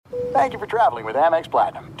Thank you for traveling with Amex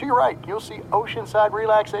Platinum. To your right, you'll see oceanside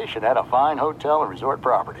relaxation at a fine hotel and resort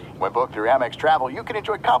property. When booked through Amex Travel, you can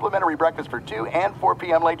enjoy complimentary breakfast for 2 and 4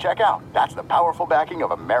 p.m. late checkout. That's the powerful backing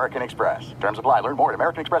of American Express. Terms apply. Learn more at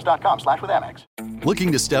americanexpress.com/withAmex. Looking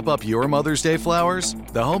to step up your Mother's Day flowers?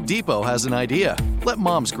 The Home Depot has an idea. Let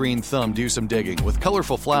Mom's green thumb do some digging with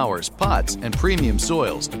colorful flowers, pots, and premium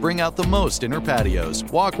soils to bring out the most in her patios,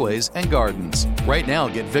 walkways, and gardens. Right now,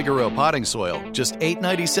 get Vigoro potting soil, just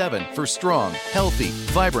 $8.97 for strong, healthy,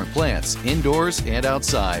 vibrant plants indoors and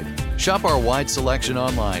outside. Shop our wide selection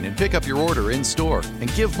online and pick up your order in-store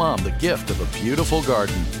and give Mom the gift of a beautiful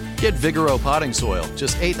garden. Get Vigoro potting soil,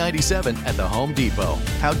 just $8.97 at the Home Depot.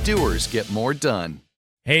 How doers get more done.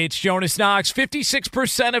 Hey, it's Jonas Knox.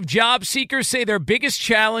 56% of job seekers say their biggest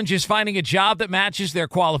challenge is finding a job that matches their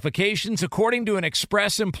qualifications, according to an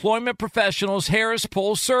Express Employment Professionals Harris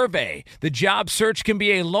Poll survey. The job search can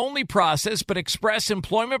be a lonely process, but Express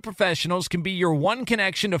Employment Professionals can be your one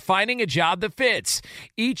connection to finding a job that fits.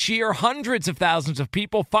 Each year, hundreds of thousands of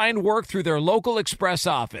people find work through their local Express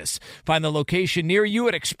office. Find the location near you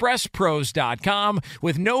at expresspros.com.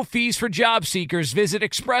 With no fees for job seekers, visit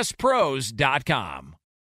expresspros.com.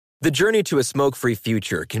 The journey to a smoke-free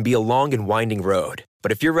future can be a long and winding road,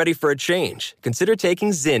 but if you're ready for a change, consider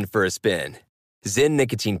taking Zyn for a spin. Zyn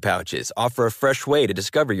nicotine pouches offer a fresh way to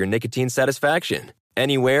discover your nicotine satisfaction.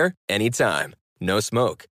 Anywhere, anytime. No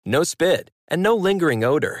smoke, no spit, and no lingering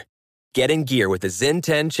odor. Get in gear with the Zyn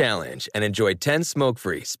 10 Challenge and enjoy 10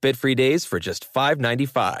 smoke-free, spit-free days for just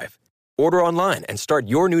 $5.95. Order online and start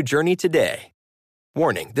your new journey today.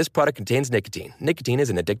 Warning, this product contains nicotine. Nicotine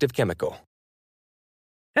is an addictive chemical.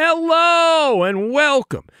 Hello and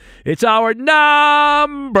welcome. It's our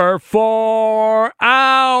number 4,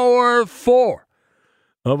 hour 4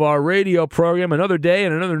 of our radio program. Another day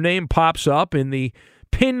and another name pops up in the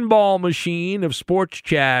pinball machine of sports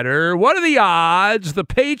chatter. What are the odds the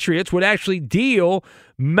Patriots would actually deal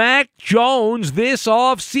Mac Jones this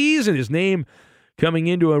offseason? His name coming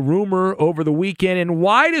into a rumor over the weekend. And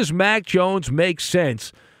why does Mac Jones make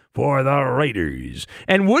sense for the Raiders?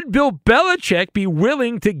 And would Bill Belichick be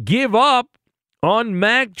willing to give up on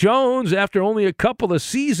Mac Jones after only a couple of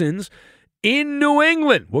seasons in New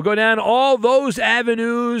England? We'll go down all those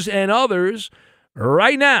avenues and others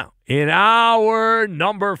right now in our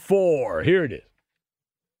number 4. Here it is.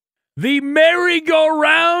 The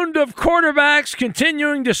merry-go-round of quarterbacks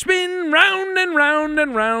continuing to spin round and round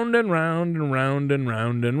and round and round and round and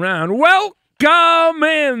round and round. Welcome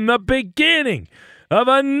in the beginning of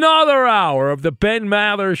another hour of the Ben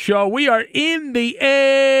Maller Show. We are in the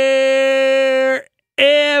air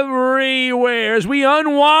everywhere as we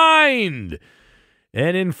unwind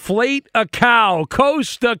and inflate a cow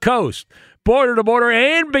coast to coast, border to border,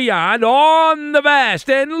 and beyond on the vast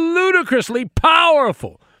and ludicrously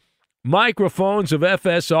powerful microphones of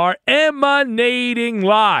FSR, emanating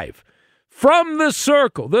live from the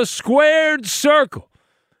circle, the squared circle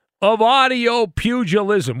of audio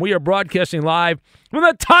pugilism. We are broadcasting live from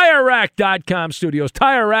the TireRack.com studios.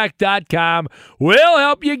 TireRack.com will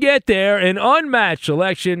help you get there. An unmatched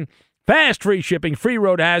selection, fast free shipping, free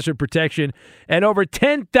road hazard protection, and over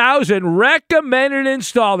 10,000 recommended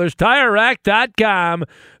installers. TireRack.com,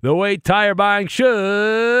 the way tire buying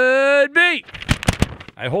should be.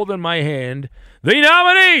 I hold in my hand the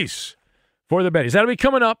nominees for the Bennies. That'll be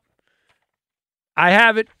coming up. I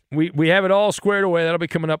have it. We have it all squared away. That'll be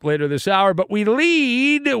coming up later this hour. But we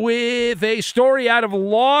lead with a story out of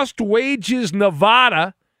Lost Wages,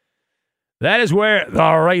 Nevada. That is where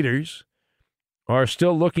the Raiders are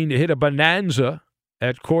still looking to hit a bonanza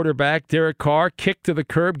at quarterback. Derek Carr, kick to the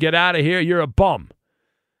curb. Get out of here. You're a bum.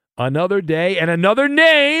 Another day and another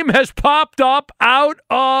name has popped up out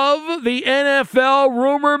of the NFL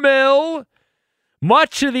rumor mill.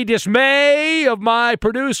 Much to the dismay of my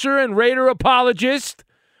producer and Raider apologist,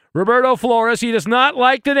 Roberto Flores. He does not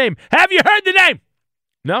like the name. Have you heard the name?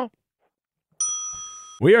 No?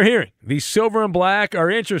 We are hearing the Silver and Black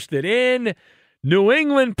are interested in New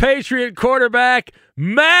England Patriot quarterback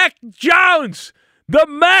Mac Jones, the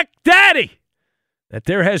Mac Daddy. That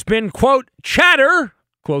there has been, quote, chatter,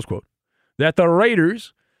 close quote, that the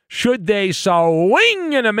Raiders, should they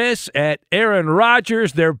swing and a miss at Aaron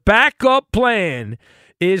Rodgers, their backup plan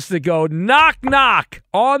is to go knock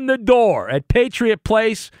on the door at Patriot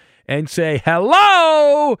Place and say,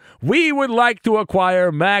 hello, we would like to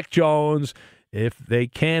acquire Mac Jones if they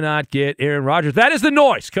cannot get Aaron Rodgers. That is the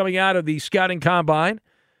noise coming out of the scouting combine.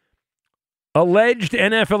 Alleged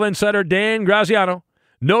NFL insider Dan Graziano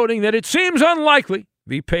noting that it seems unlikely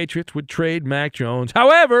the Patriots would trade Mac Jones.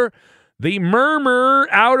 However, The murmur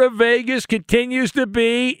out of Vegas continues to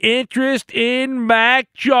be interest in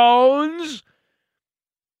Mac Jones.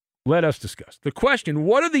 Let us discuss. The question,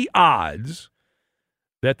 what are the odds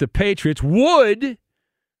that the Patriots would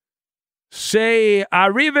say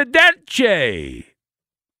arrivederci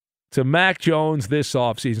to Mac Jones this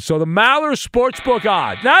offseason? So the Maller Sportsbook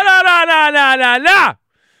odds. No.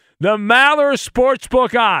 The Maller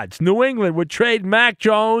Sportsbook odds. New England would trade Mac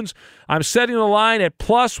Jones. I'm setting the line at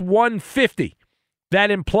plus 150.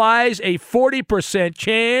 That implies a 40%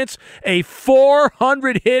 chance, a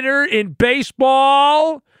 400 hitter in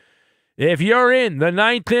baseball. If you're in the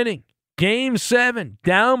ninth inning, Game 7,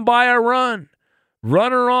 down by a run,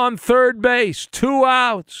 runner on third base, 2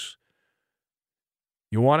 outs,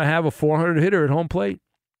 you want to have a 400 hitter at home plate?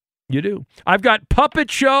 You do. I've got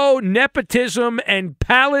puppet show, nepotism, and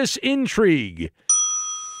palace intrigue.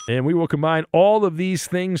 And we will combine all of these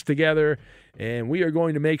things together, and we are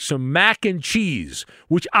going to make some mac and cheese,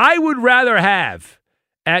 which I would rather have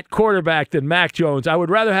at quarterback than Mac Jones. I would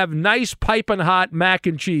rather have nice piping hot mac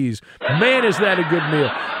and cheese. Man, is that a good meal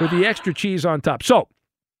with the extra cheese on top. So,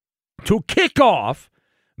 to kick off,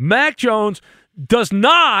 Mac Jones does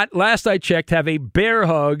not, last I checked, have a bear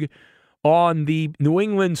hug on the New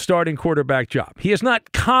England starting quarterback job. He has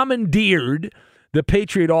not commandeered the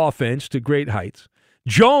Patriot offense to great heights.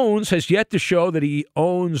 Jones has yet to show that he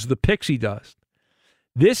owns the pixie dust.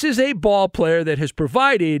 This is a ball player that has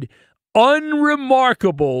provided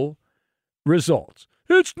unremarkable results.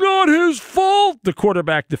 It's not his fault, the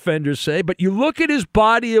quarterback defenders say, but you look at his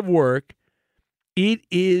body of work, it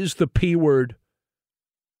is the P word,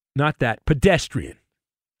 not that, pedestrian.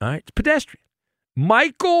 All right, it's pedestrian.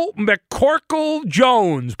 Michael McCorkle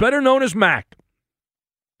Jones, better known as Mac.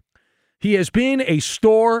 He has been a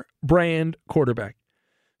store brand quarterback.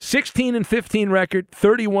 16-15 record,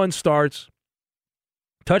 31 starts.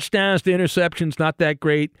 Touchdowns to interceptions, not that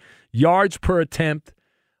great. Yards per attempt,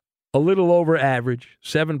 a little over average,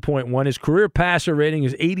 7.1. His career passer rating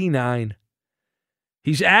is 89.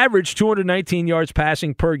 He's averaged 219 yards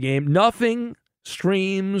passing per game. Nothing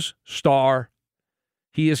screams star.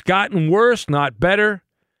 He has gotten worse, not better.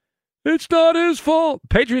 It's not his fault.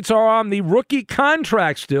 Patriots are on the rookie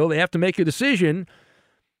contract still. They have to make a decision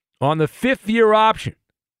on the fifth-year option.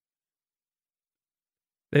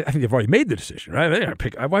 I think they've already made the decision,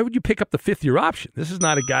 right? Why would you pick up the fifth-year option? This is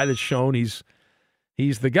not a guy that's shown he's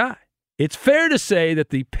the guy. It's fair to say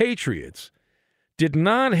that the Patriots did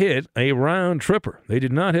not hit a round tripper. They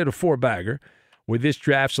did not hit a four-bagger with this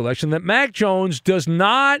draft selection, that Mac Jones does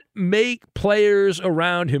not make players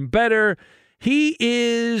around him better. He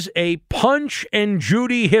is a punch and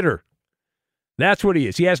Judy hitter. That's what he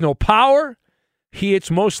is. He has no power. He hits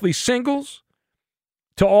mostly singles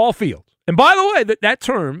to all fields. And by the way, that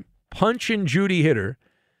term, punch and Judy hitter,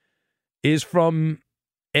 is from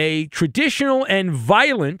a traditional and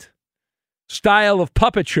violent style of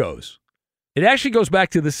puppet shows. It actually goes back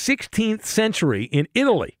to the 16th century in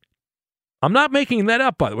Italy. I'm not making that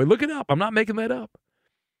up, by the way. Look it up. I'm not making that up.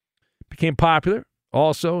 Became popular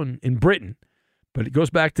also in Britain, but it goes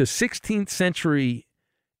back to 16th century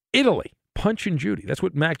Italy. Punch and Judy. That's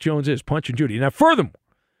what Mac Jones is, punch and Judy. Now, furthermore,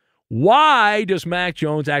 why does Mac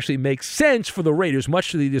Jones actually make sense for the Raiders, much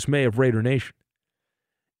to the dismay of Raider Nation?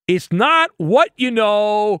 It's not what you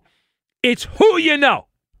know, it's who you know,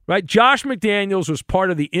 right? Josh McDaniels was part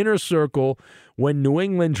of the inner circle when New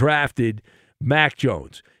England drafted Mac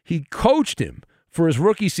Jones. He coached him for his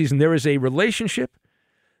rookie season. There is a relationship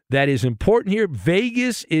that is important here.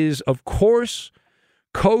 Vegas is, of course,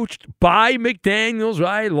 coached by McDaniels,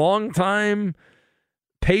 right? Longtime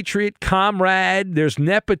Patriot comrade. There's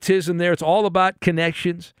nepotism there. It's all about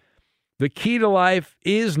connections. The key to life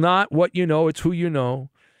is not what you know, it's who you know.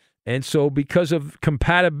 And so because of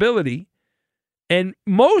compatibility, and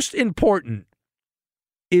most important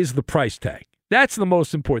is the price tag. That's the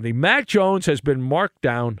most important thing. Mac Jones has been marked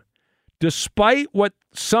down despite what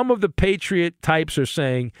some of the Patriot types are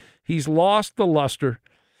saying. He's lost the luster.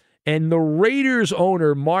 And the Raiders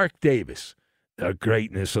owner, Mark Davis, the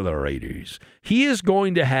greatness of the Raiders, he is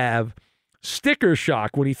going to have sticker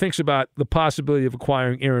shock when he thinks about the possibility of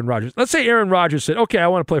acquiring Aaron Rodgers. Let's say Aaron Rodgers said, okay, I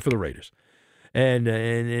want to play for the Raiders. And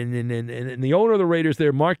the owner of the Raiders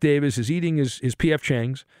there, Mark Davis, is eating his P.F.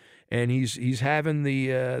 Chang's. And he's having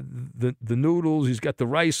the noodles. He's got the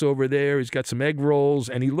rice over there. He's got some egg rolls.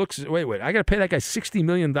 And he looks, wait, I got to pay that guy $60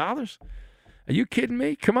 million? Are you kidding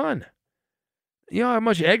me? Come on. You know how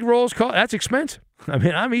much egg rolls cost? That's expensive. I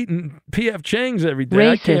mean, I'm eating P.F. Chang's every day.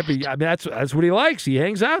 Racist. I can't be. I mean, that's what he likes. He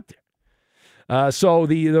hangs out there. So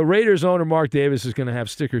the Raiders owner, Mark Davis, is going to have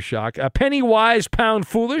sticker shock. Penny wise, pound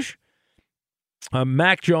foolish.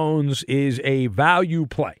 Mac Jones is a value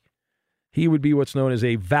play. He would be what's known as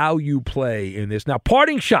a value play in this. Now,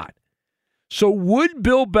 parting shot. So would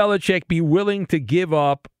Bill Belichick be willing to give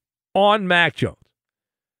up on Mac Jones?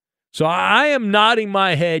 So I am nodding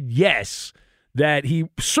my head yes, that he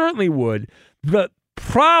certainly would. The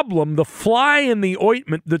problem, the fly in the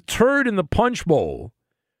ointment, the turd in the punch bowl,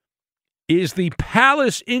 is the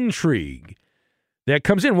palace intrigue that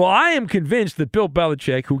comes in. Well, I am convinced that Bill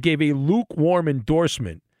Belichick, who gave a lukewarm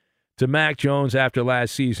endorsement to Mac Jones after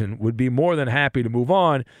last season, would be more than happy to move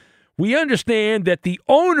on. We understand that the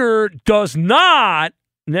owner does not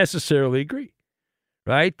necessarily agree,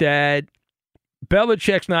 right? That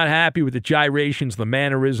Belichick's not happy with the gyrations, the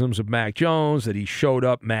mannerisms of Mac Jones, that he showed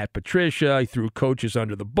up Matt Patricia, he threw coaches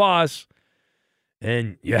under the bus,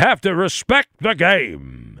 and you have to respect the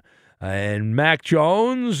game. And Mac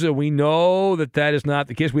Jones, we know that is not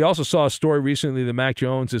the case. We also saw a story recently that Mac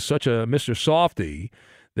Jones is such a Mr. Softy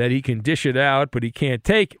that he can dish it out, but he can't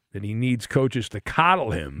take it, that he needs coaches to coddle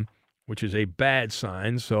him, which is a bad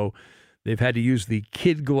sign. So they've had to use the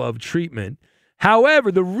kid glove treatment.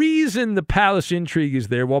 However, the reason the palace intrigue is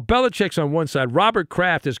there, while Belichick's on one side, Robert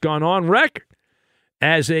Kraft has gone on record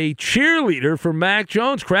as a cheerleader for Mac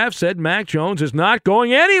Jones. Kraft said Mac Jones is not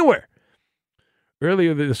going anywhere.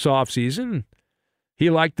 Earlier this offseason, he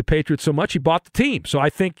liked the Patriots so much he bought the team. So I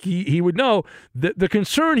think he would know. The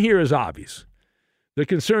concern here is obvious.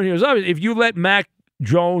 If you let Mac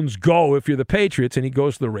Jones go, if you're the Patriots, and he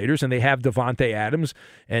goes to the Raiders, and they have Devontae Adams,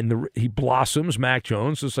 and he blossoms, Mac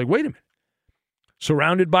Jones, it's like, wait a minute.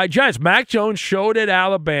 Surrounded by giants. Mac Jones showed at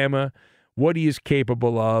Alabama what he is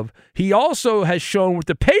capable of. He also has shown with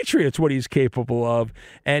the Patriots what he's capable of,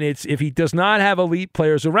 and it's if he does not have elite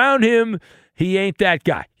players around him, he ain't that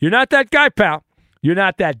guy. You're not that guy, pal. You're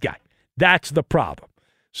not that guy. That's the problem.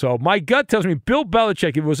 So my gut tells me Bill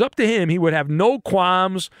Belichick, if it was up to him, he would have no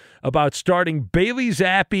qualms about starting Bailey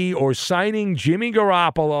Zappi or signing Jimmy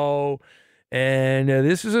Garoppolo. And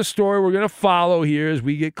this is a story we're going to follow here as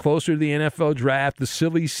we get closer to the NFL draft, the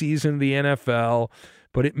silly season of the NFL.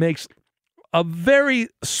 But it makes a very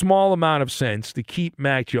small amount of sense to keep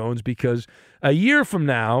Mac Jones because a year from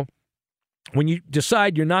now, when you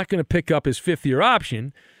decide you're not going to pick up his fifth-year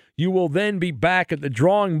option, you will then be back at the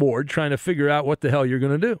drawing board trying to figure out what the hell you're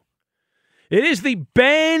going to do. It is the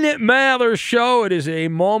Ben Maller Show. It is a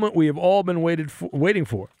moment we have all been waiting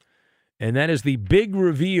for, and that is the big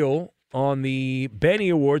reveal on the Benny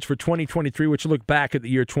Awards for 2023, which look back at the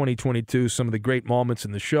year 2022, some of the great moments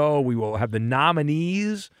in the show. We will have the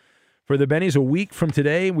nominees for the Bennies a week from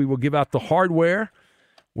today. We will give out the hardware,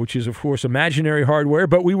 which is, of course, imaginary hardware,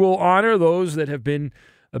 but we will honor those that have been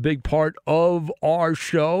a big part of our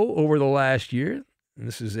show over the last year. And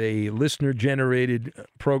this is a listener-generated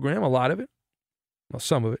program, a lot of it. Well,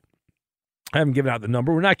 some of it. I haven't given out the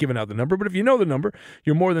number. We're not giving out the number, but if you know the number,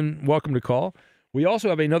 you're more than welcome to call. We also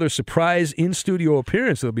have another surprise in-studio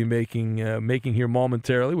appearance they'll be making here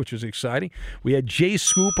momentarily, which is exciting. We had Jay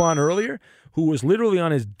Scoop on earlier, who was literally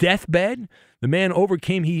on his deathbed. The man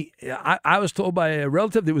overcame. I was told by a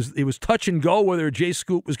relative that it was touch and go whether Jay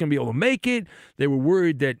Scoop was going to be able to make it. They were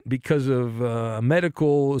worried that because of a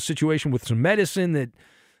medical situation with some medicine that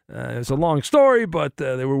it's a long story, but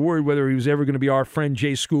they were worried whether he was ever going to be our friend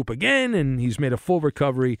Jay Scoop again, and he's made a full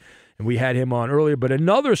recovery, and we had him on earlier. But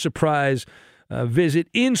another surprise visit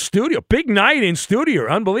in studio. Big night in studio.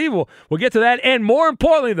 Unbelievable. We'll get to that. And more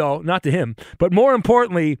importantly, though, not to him, but more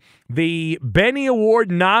importantly, the Benny Award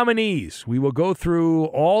nominees. We will go through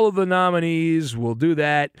all of the nominees. We'll do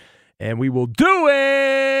that, and we will do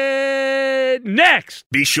it next.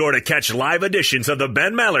 Be sure to catch live editions of the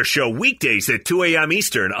Ben Maller Show weekdays at 2 a.m.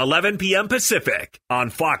 Eastern, 11 p.m. Pacific on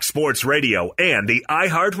Fox Sports Radio and the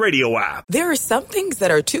iHeartRadio app. There are some things that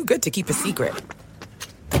are too good to keep a secret.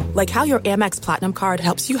 Like how your Amex Platinum card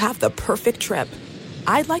helps you have the perfect trip.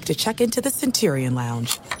 I'd like to check into the Centurion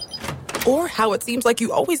Lounge. Or how it seems like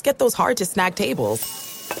you always get those hard-to-snag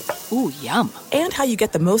tables. Ooh, yum. And how you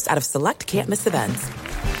get the most out of select can't-miss events.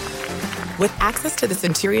 With access to the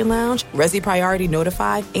Centurion Lounge, Resi Priority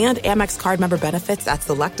Notify, and Amex card member benefits at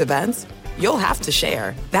select events, you'll have to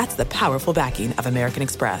share. That's the powerful backing of American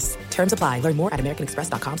Express. Terms apply. Learn more at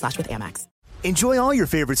americanexpress.com/withAmex. Enjoy all your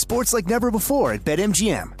favorite sports like never before at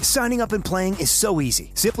BetMGM. Signing up and playing is so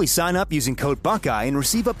easy. Simply sign up using code Buckeye and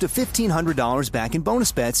receive up to $1,500 back in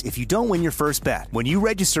bonus bets if you don't win your first bet. When you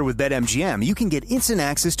register with BetMGM, you can get instant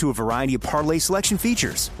access to a variety of parlay selection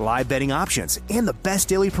features, live betting options, and the best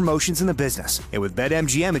daily promotions in the business. And with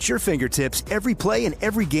BetMGM at your fingertips, every play and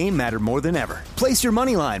every game matter more than ever. Place your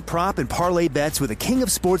moneyline, prop, and parlay bets with the king of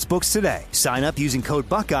sportsbooks today. Sign up using code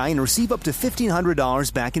Buckeye and receive up to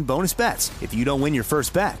 $1,500 back in bonus bets. It's if you don't win your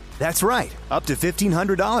first bet. That's right, up to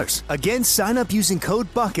 $1,500. Again, sign up using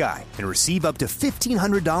code Buckeye and receive up to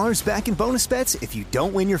 $1,500 back in bonus bets if you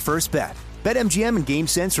don't win your first bet. BetMGM and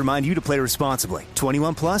GameSense remind you to play responsibly.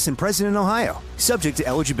 21 plus and present in Ohio. Subject to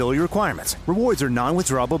eligibility requirements. Rewards are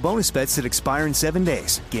non-withdrawable bonus bets that expire in 7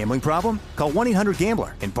 days. Gambling problem? Call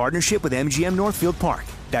 1-800-GAMBLER in partnership with MGM Northfield Park.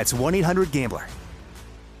 That's 1-800-GAMBLER.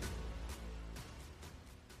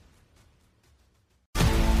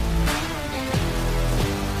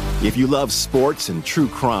 If you love sports and true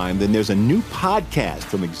crime, then there's a new podcast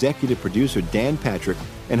from executive producer Dan Patrick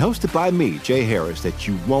and hosted by me, Jay Harris, that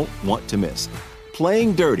you won't want to miss.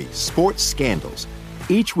 Playing Dirty: Sports Scandals.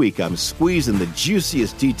 Each week, I'm squeezing the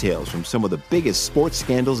juiciest details from some of the biggest sports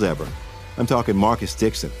scandals ever. I'm talking Marcus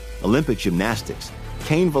Dixon, Olympic gymnastics,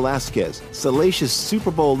 Cain Velasquez, salacious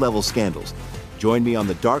Super Bowl-level scandals. Join me on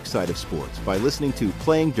the dark side of sports by listening to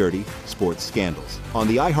Playing Dirty: Sports Scandals on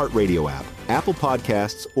the iHeartRadio app, Apple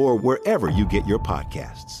Podcasts, or wherever you get your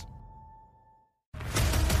podcasts.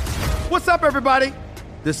 What's up, everybody?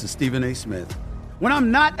 This is Stephen A. Smith. When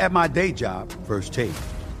I'm not at my day job, First Take,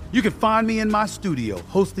 you can find me in my studio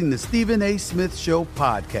hosting the Stephen A. Smith Show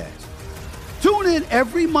podcast. Tune in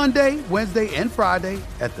every Monday, Wednesday, and Friday,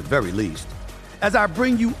 at the very least, as I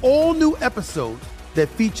bring you all new episodes that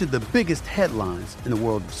feature the biggest headlines in the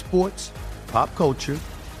world of sports, pop culture,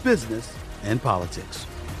 business, and politics.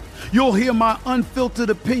 You'll hear my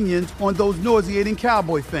unfiltered opinions on those nauseating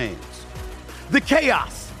Cowboy fans, the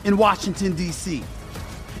chaos in Washington, D.C.,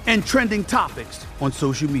 and trending topics on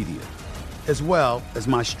social media, as well as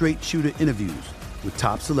my straight shooter interviews with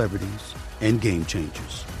top celebrities and game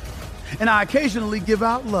changers. And I occasionally give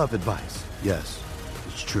out love advice. Yes,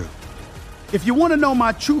 it's true. If you want to know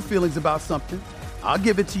my true feelings about something, I'll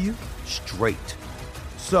give it to you straight.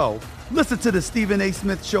 So listen to the Stephen A.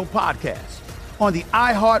 Smith Show podcast on the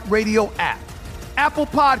iHeartRadio app, Apple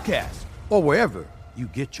Podcasts, or wherever you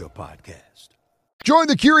get your podcast. Join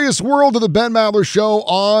the curious world of the Ben Maller Show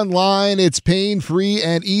online. It's pain-free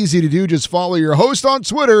and easy to do. Just follow your host on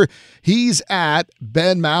Twitter. He's at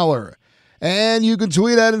Ben Maller. And you can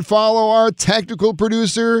tweet at and follow our technical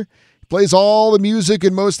producer. He plays all the music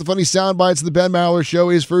and most of the funny sound bites of the Ben Maller Show.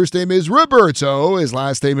 His first name is Roberto. His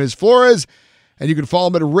last name is Flores. And you can follow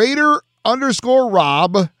him at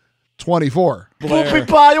Raider_Rob24. Poopy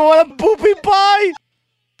pie. You want a poopy pie?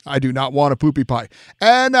 I do not want a poopy pie.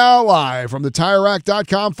 And now live from the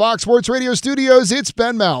TireRack.com Fox Sports Radio studios, it's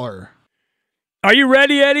Ben Maller. Are you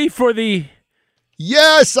ready, Eddie, for the...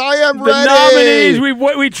 Yes, I am ready. The nominees.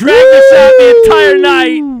 We dragged this out the entire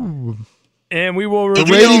night. And we will... For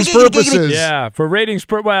ratings purposes. Yeah, for ratings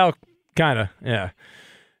well, kind of, yeah.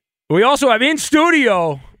 We also have in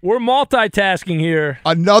studio... We're multitasking here.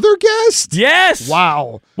 Another guest? Yes.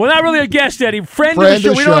 Wow. Well, not really a guest, Eddie. Friend of the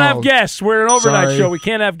show. We don't have guests. We're an overnight show. We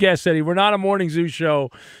can't have guests, Eddie. We're not a morning zoo show.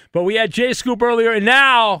 But we had Jay Scoop earlier, and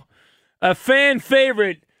now a fan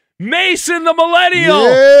favorite, Mason the Millennial.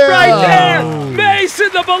 Yeah. Right there. Mason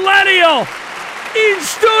the Millennial. In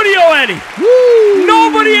studio, Eddie. Woo.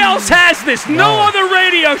 Nobody else has this. No other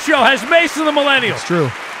radio show has Mason the Millennial. It's true.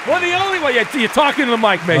 Well, the only way you're talking to the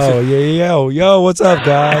mic, Mason. Oh, yeah. Yo, what's up,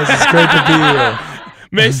 guys? It's great to be here.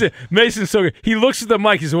 Mason's so good. He looks at the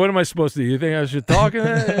mic. He says, what am I supposed to do? You think I should talk?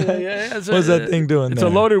 What's that thing doing It's there?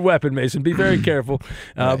 a loaded weapon, Mason. Be very careful.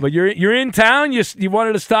 But you're in town. You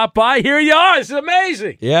wanted to stop by. Here you are. It's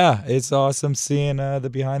amazing. Yeah, it's awesome seeing the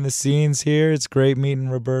behind the scenes here. It's great meeting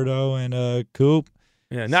Roberto and Coop.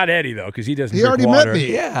 Yeah, not Eddie, though, because he doesn't He drink already water. met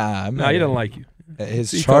me. Yeah. No, he doesn't like you.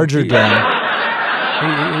 His charger down. He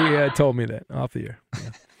told me that off the air. Yeah.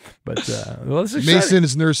 But well, this is Mason exciting.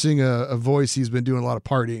 is nursing a voice. He's been doing a lot of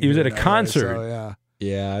partying. He was at a right? concert. So, yeah.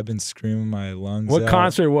 Yeah, I've been screaming my lungs What out.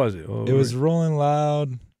 concert was it? It was Rolling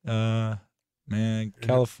Loud,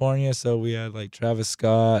 California. So we had like Travis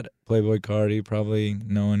Scott, Playboy Cardi. Probably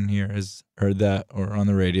no one here has heard that or on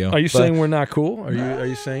the radio. Are you saying we're not cool? Are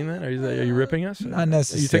you saying that? Are you ripping us? Not Are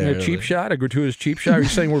necessarily. you taking a cheap shot, a gratuitous cheap shot? Are you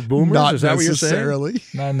saying we're boomers? Not Is that what you're saying? necessarily.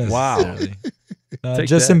 Not necessarily. Take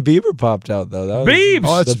Justin Bieber popped out though. That was Biebs!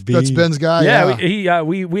 Oh, the that's Ben's guy. Yeah,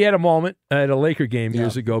 we had a moment at a Laker game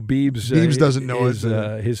years ago. Biebs doesn't know his,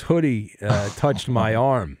 his hoodie touched my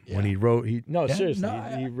arm when he wrote. Seriously,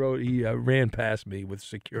 he ran past me with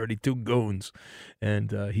security, 2 goons,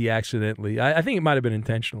 and he accidentally. I think it might have been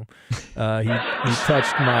intentional. He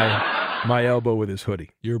touched my elbow with his hoodie.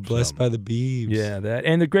 You're blessed by the Biebs. Yeah, that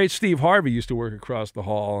and the great Steve Harvey used to work across the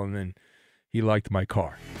hall, and then he liked my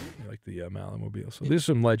car. He liked the Malamobile. So there's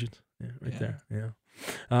some legends there. Yeah.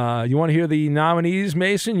 You want to hear the nominees,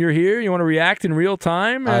 Mason? You're here. You want to react in real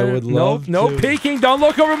time? I would love No to. peeking. Don't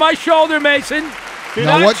look over my shoulder, Mason.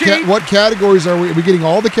 Now, what categories are we? Are we getting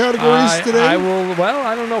all the categories today? I will. Well,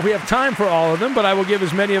 I don't know if we have time for all of them, but I will give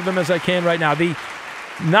as many of them as I can right now. The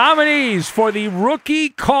nominees for the Rookie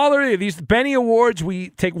Caller, these Benny Awards,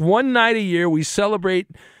 we take one night a year. We celebrate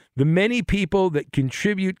the many people that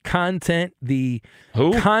contribute content, the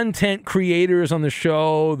content creators on the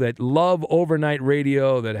show that love overnight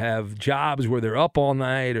radio, that have jobs where they're up all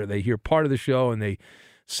night or they hear part of the show and they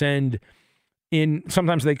send in.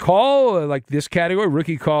 Sometimes they call, like this category,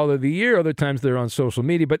 Rookie Caller of the Year. Other times they're on social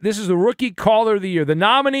media. But this is the Rookie Caller of the Year. The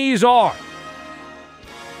nominees are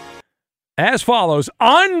as follows.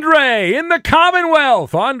 Andre in the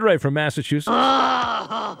Commonwealth. Andre from Massachusetts.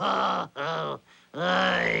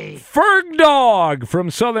 Ferg Dog from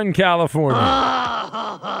Southern California.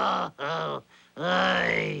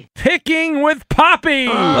 Picking with Poppy.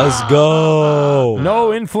 Let's go.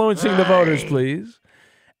 No influencing the voters, please.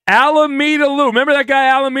 Alameda Lou. Remember that guy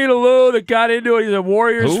Alameda Lou that got into it? He's a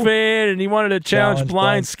Warriors fan, and he wanted to challenge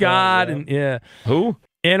Blind Scott. Yeah. And yeah. Who?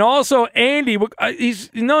 And also Andy.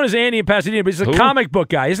 He's known as Andy in Pasadena, but he's a comic book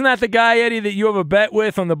guy. Isn't that the guy, Eddie, that you have a bet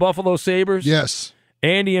with on the Buffalo Sabres? Yes.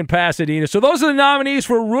 Andy in Pasadena. So those are the nominees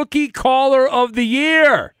for Rookie Caller of the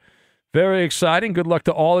Year. Very exciting. Good luck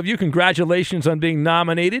to all of you. Congratulations on being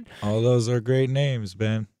nominated. All those are great names,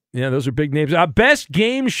 Ben. Yeah, those are big names. Best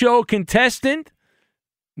Game Show Contestant.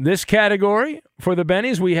 This category for the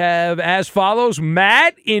Bennies, we have as follows.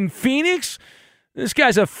 Matt in Phoenix. This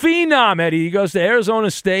guy's a phenom, Eddie. He goes to Arizona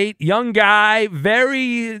State. Young guy,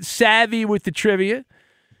 very savvy with the trivia.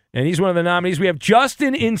 And he's one of the nominees. We have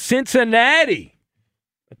Justin in Cincinnati.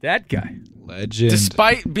 That guy. Legend.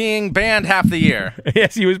 Despite being banned half the year.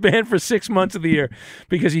 Yes, he was banned for 6 months of the year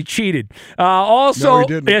because he cheated. Also, No, he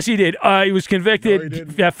didn't. Yes, he did. He was convicted, No, he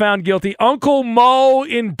didn't. found guilty. Uncle Mo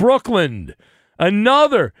in Brooklyn.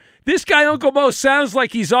 Another. This guy, Uncle Mo, sounds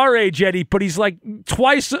like he's our age, Eddie, but he's like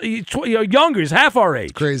twice younger. He's half our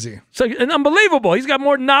age. Crazy. It's like unbelievable. He's got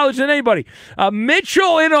more knowledge than anybody.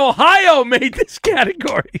 Mitchell in Ohio made this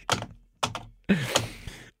category.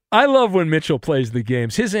 I love when Mitchell plays the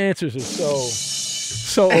games. His answers are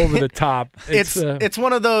so over the top. It's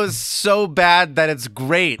one of those so bad that it's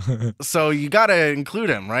great. So you got to include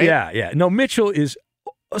him, right? Yeah. No, Mitchell is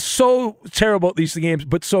so terrible at these games,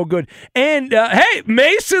 but so good. And, hey,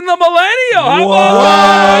 Mason the Millennial. How about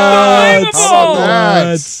that?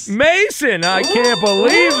 Unbelievable. Mason, I can't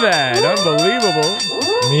believe that.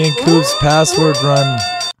 Unbelievable. Me and Coop's password run.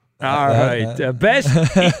 All right.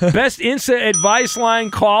 Best Instant Advice Line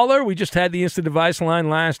caller. We just had the Instant Advice Line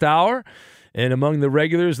last hour. And among the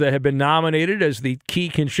regulars that have been nominated as the key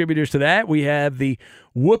contributors to that, we have the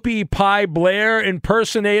Whoopi Pie Blair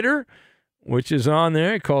impersonator, which is on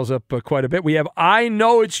there. It calls up quite a bit. We have I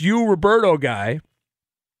Know It's You, Roberto guy.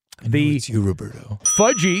 It's you, Roberto.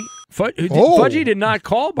 Fudgy. Fudgy did not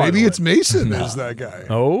call, by the way. Maybe it's Mason as that guy.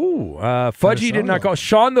 Fudgy did not call.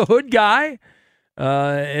 Sean the Hood guy,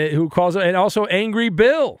 who calls, and also Angry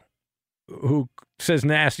Bill, who says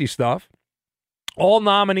nasty stuff. All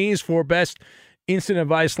nominees for Best Instant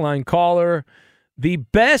Advice Line Caller. The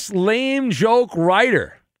Best Lame Joke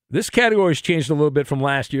Writer. This category has changed a little bit from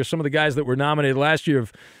last year. Some of the guys that were nominated last year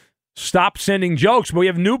have stopped sending jokes, but we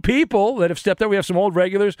have new people that have stepped up. We have some old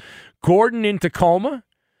regulars. Gordon in Tacoma.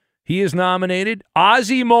 He is nominated.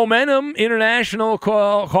 Ozzy Momentum, international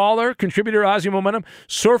caller, contributor Ozzy Momentum.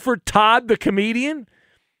 Surfer Todd, the comedian.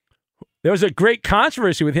 There was a great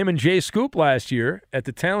controversy with him and Jay Scoop last year at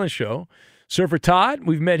the talent show. Surfer Todd,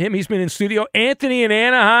 we've met him. He's been in studio. Anthony in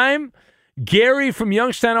Anaheim. Gary from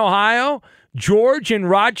Youngstown, Ohio. George in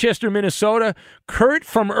Rochester, Minnesota. Kurt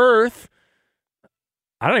from Earth.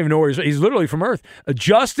 I don't even know where he's literally from Earth.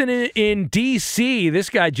 Justin in D.C. This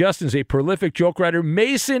guy, Justin's a prolific joke writer.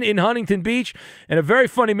 Mason in Huntington Beach. And a very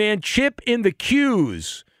funny man, Chip in the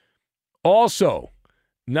Q's. Also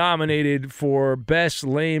nominated for Best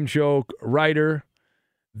Lame Joke Writer.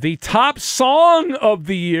 The top song of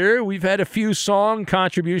the year. We've had a few song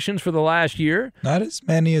contributions for the last year. Not as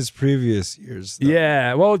many as previous years, though.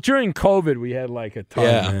 Yeah. Well, during COVID, we had like a ton,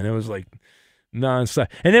 man. It was like nonstop.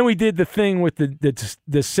 And then we did the thing with the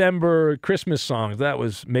December Christmas songs. That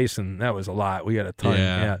was Mason. That was a lot. We got a ton.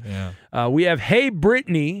 Yeah. We have Hey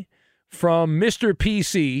Brittany from Mr.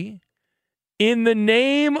 PC. In the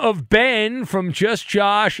Name of Ben from Just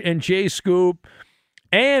Josh and Jay Scoop.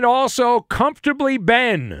 And also Comfortably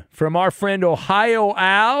Ben from our friend Ohio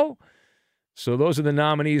Al. So those are the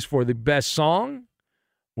nominees for the best song.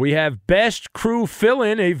 We have Best Crew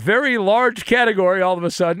Fill-In, a very large category all of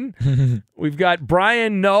a sudden. We've got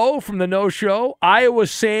Brian No from The No Show, Iowa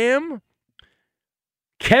Sam,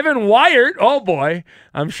 Kevin Wyatt. Oh, boy.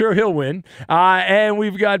 I'm sure he'll win. And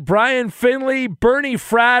we've got Brian Finley, Bernie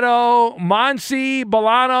Fratto, Monsi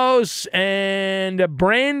Bolanos, and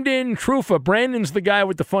Brandon Trufa. Brandon's the guy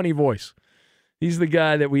with the funny voice. He's the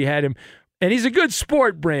guy that we had him. And he's a good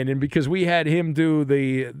sport, Brandon, because we had him do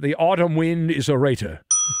the Autumn Wind is a Rater.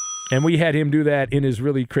 And we had him do that in his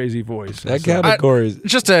really crazy voice. That category.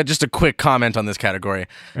 Just a quick comment on this category.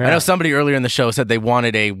 Yeah. I know somebody earlier in the show said they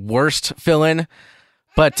wanted a worst fill-in,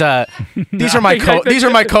 but these are my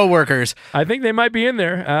coworkers. I think they might be in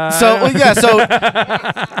there. So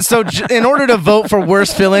in order to vote for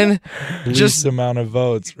worst fill-in, least amount of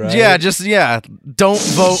votes, right? Don't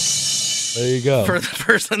vote. There you go. For the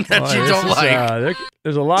person that you don't like.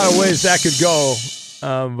 There's a lot of ways that could go.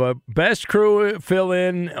 But best crew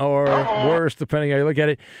fill-in or worst, depending how you look at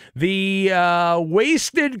it. The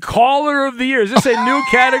Wasted Caller of the Year. Is this a new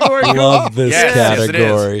category? Love this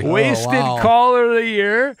category. Yes, Wasted Caller of the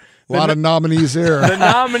Year. A lot of nominees there. The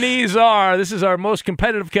nominees are, this is our most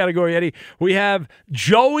competitive category, Eddie. We have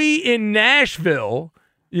Joey in Nashville.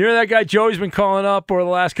 You know that guy Joey's been calling up over the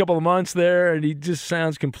last couple of months there, and he just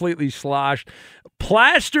sounds completely sloshed.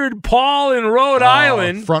 Plastered Paul in Rhode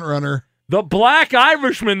Island. Front runner. The Black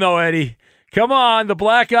Irishman, though, Eddie. Come on, the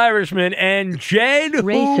Black Irishman. And Jed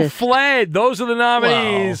Who Fled. Those are the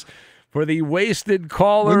nominees for the Wasted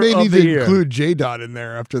Caller of the Year. We may need to include J-Dot in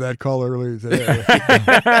there after that call earlier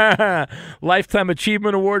today. Lifetime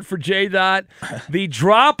Achievement Award for J-Dot. The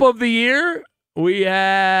Drop of the Year. We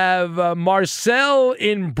have Marcel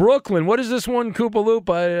in Brooklyn. What is this one, Koopa Loop?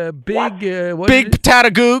 Big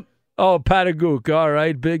Patagook. Oh, Patagook. All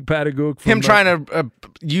right, Big Patagook. Him trying to,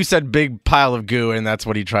 you said big pile of goo, and that's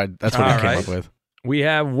what he tried. That's what he came up with. We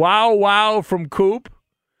have Wow Wow from Coop.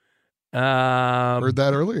 Heard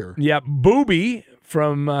that earlier. Yeah, Booby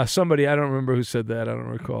from somebody. I don't remember who said that. I don't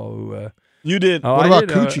recall who. You did. Oh, what about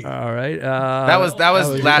Coochie? All right. That was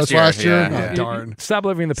last year. Last year? Yeah. Oh, darn. Stop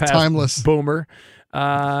living in the past. Timeless. Boomer.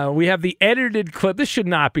 We have the edited clip. This should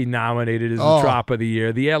not be nominated as the Drop of the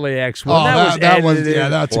Year. The LAX one. That was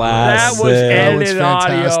edited. That was edited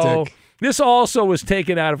fantastic. audio. This also was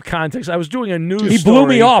taken out of context. I was doing a news story. He blew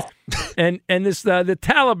me off. And this the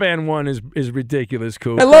Taliban one is ridiculous,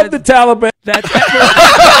 Coop. I love the Taliban. I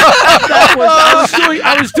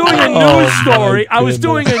was doing a news story. I was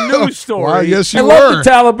doing a news story. Well, yes, you I were. love the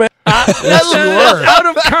Taliban. Yes, you were. Out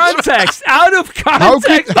of context. Out of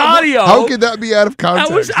context audio. How could that be out of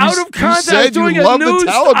context? I was out of context. You I was said doing you a love news.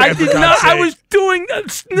 the Taliban. I did not. I was doing a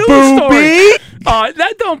news Booby. story.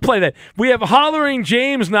 Don't play that. We have Hollering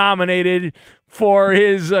James nominated for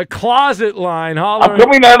his closet line. I'm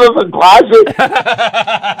coming out of the closet.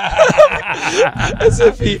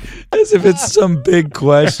 as if it's some big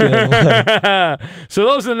question. So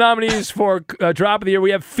those are the nominees for Drop of the Year.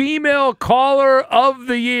 We have Female Caller of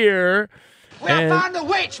the Year. We have found the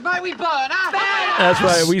witch. May we burn her. That's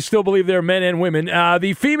right. We still believe they're men and women.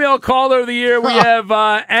 The Female Caller of the Year, we have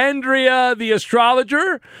Andrea, the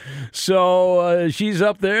astrologer. So she's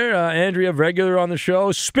up there. Andrea, regular on the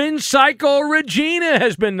show. Spin Cycle Regina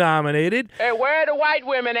has been nominated. Hey, where are the white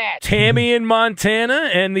women at? Tammy in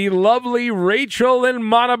Montana and the lovely Rachel in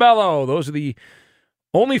Montebello. Those are the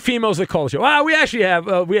only females that call the show. Well, we actually have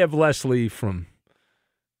Leslie from,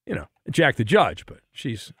 Jack the Judge, but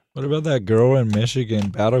she's... What about that girl in Michigan,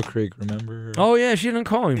 Battle Creek? Remember her? Oh, yeah, she didn't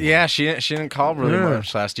call him. Yeah, she didn't call really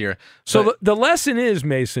much last year. So the lesson is,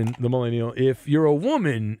 Mason, the millennial, if you're a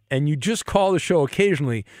woman and you just call the show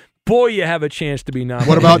occasionally, boy, you have a chance to be nominated.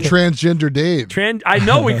 What about Transgender Dave? I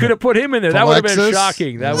know we could have put him in there. That would have been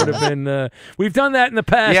shocking. That would have been. We've done that in the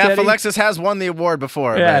past. Yeah, Eddie. Philexis has won the award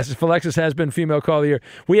before. Yes, Philexis has been Female Caller of the Year.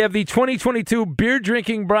 We have the 2022 Beer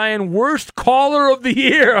Drinking Brian Worst Caller of the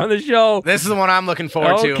Year on the show. This is the one I'm looking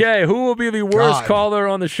forward to. Okay, who will be the worst caller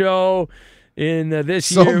on the show in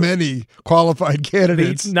this year? So many qualified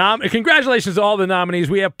candidates. Congratulations to all the nominees.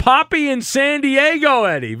 We have Poppy in San Diego,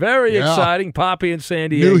 Eddie. Very exciting. Poppy in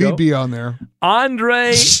San Diego. Knew he'd be on there.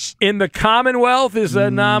 Andre in the Commonwealth is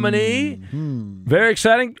a nominee. Very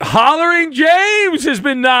exciting. Hollering James has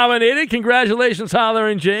been nominated. Congratulations,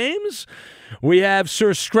 Hollering James. We have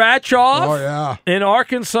Sir Scratch-Off in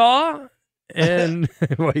Arkansas. And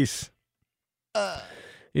he's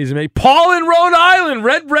amazing. Paul in Rhode Island,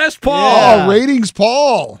 Redbreast Paul. Oh, ratings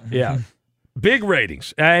Paul. Yeah. Big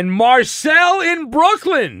ratings. And Marcel in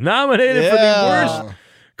Brooklyn, nominated for the worst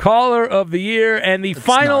caller of the year. And the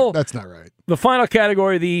that's not right. The final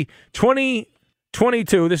category, the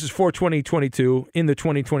 2022, this is for 2022 in the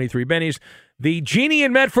 2023 Bennies. The Genie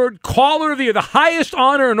in Medford Caller of the Year, the highest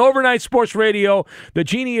honor in overnight sports radio, the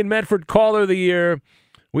Genie in Medford Caller of the Year.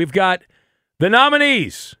 We've got the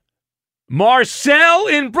nominees. Marcel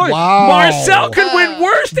in Brooklyn. Wow. Marcel could win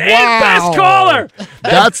worst and best caller.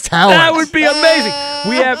 That's talent. That would be amazing.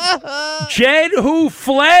 We have Jed who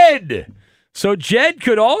fled. So Jed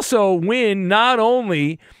could also win not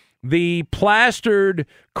only the plastered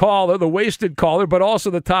caller, the wasted caller, but also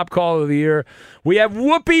the top caller of the year. We have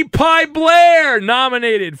Whoopi Pie Blair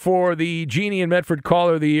nominated for the Jeannie and Medford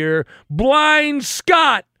Caller of the Year. Blind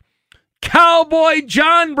Scott, Cowboy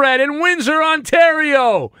John Brett in Windsor,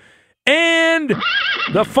 Ontario. And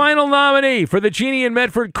the final nominee for the Jeannie and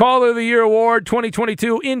Medford Caller of the Year Award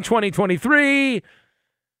 2022 in 2023,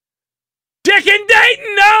 Dick and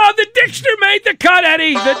Dayton. No, the Dickster made the cut,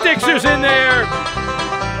 Eddie. The Dickster's in there.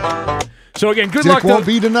 So, again, good luck. Dick won't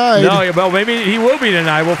be denied. No, well, maybe he will be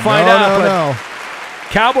denied. We'll find out. No.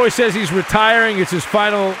 Cowboy says he's retiring. It's his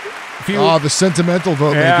final few. Oh, the sentimental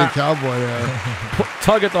vote Yeah. making Cowboy there.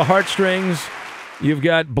 Tug at the heartstrings. You've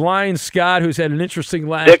got Blind Scott, who's had an interesting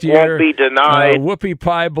last Dick year. won't be denied. Whoopi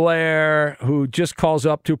Pie Blair, who just calls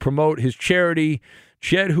up to promote his charity.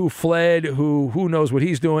 Jed, who fled, who knows what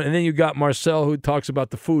he's doing. And then you got Marcel, who talks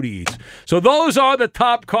about the food he eats. So those are the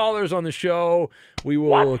top callers on the show. We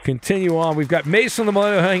will continue on. We've got Mason the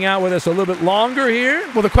Millennial hang out with us a little bit longer here.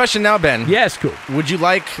 Well, the question now, Ben. Yes, cool. Would you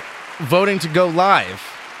like voting to go live?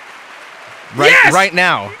 Yes! Right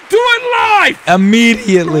now. Do it live!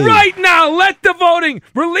 Immediately. Right now, let the voting.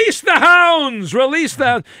 Release the hounds. Release the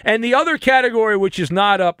hounds. And the other category, which is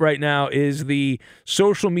not up right now, is the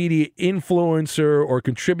social media influencer or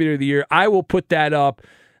contributor of the year. I will put that up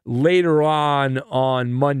later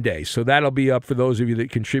on Monday. So that'll be up for those of you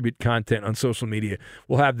that contribute content on social media.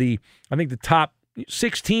 We'll have the top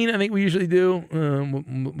 16, I think we usually do.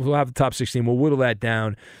 We'll have the top 16. We'll whittle that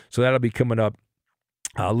down. So that'll be coming up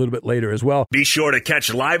a little bit later as well. Be sure to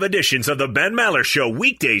catch live editions of the Ben Maller Show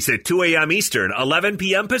weekdays at 2 a.m. Eastern, 11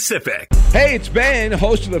 p.m. Pacific. Hey, it's Ben,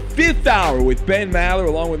 host of the Fifth Hour with Ben Maller,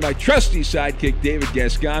 along with my trusty sidekick, David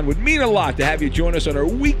Gascon. Would mean a lot to have you join us on our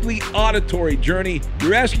weekly auditory journey.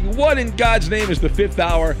 You're asking, what in God's name is the Fifth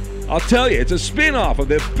Hour? I'll tell you, it's a spin-off of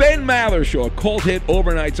the Ben Maller Show, a cult hit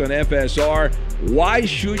overnights on FSR. Why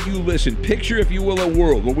should you listen? Picture, if you will, a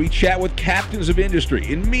world where we chat with captains of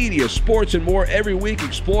industry in media, sports, and more every week.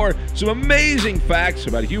 Explore some amazing facts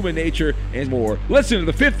about human nature and more. Listen to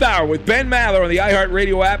the Fifth Hour with Ben Maller on the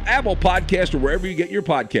iHeartRadio app, Apple Podcast, or wherever you get your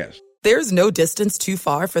podcasts. There's no distance too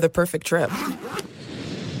far for the perfect trip.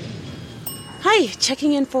 Hi,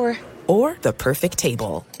 checking in for... Or the perfect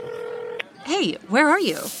table. Hey, where are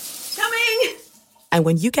you? Coming! And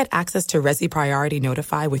when you get access to Resi Priority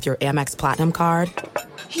Notify with your Amex Platinum card...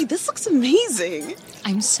 Hey, this looks amazing.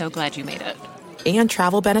 I'm so glad you made it. And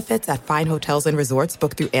travel benefits at fine hotels and resorts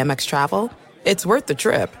booked through Amex Travel, it's worth the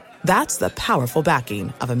trip. That's the powerful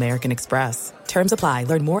backing of American Express. Terms apply.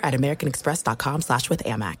 Learn more at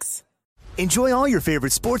americanexpress.com/withAmex. Enjoy all your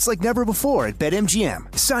favorite sports like never before at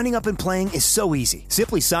BetMGM. Signing up and playing is so easy.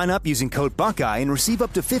 Simply sign up using code Buckeye and receive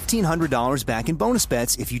up to $1,500 back in bonus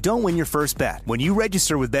bets if you don't win your first bet. When you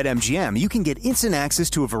register with BetMGM, you can get instant access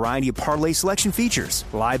to a variety of parlay selection features,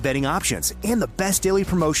 live betting options, and the best daily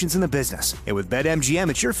promotions in the business. And with BetMGM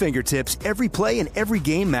at your fingertips, every play and every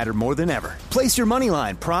game matter more than ever. Place your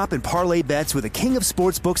moneyline, prop, and parlay bets with the king of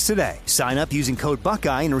sportsbooks today. Sign up using code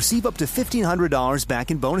Buckeye and receive up to $1,500 back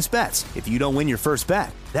in bonus bets if you don't win your first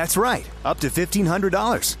bet. That's right, up to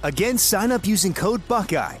 $1,500. Again, sign up using code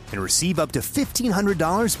Buckeye and receive up to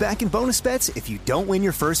 $1,500 back in bonus bets if you don't win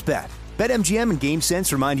your first bet. BetMGM and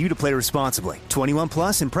GameSense remind you to play responsibly. 21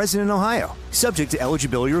 plus and present in Ohio. Subject to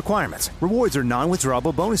eligibility requirements. Rewards are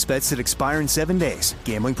non-withdrawable bonus bets that expire in 7 days.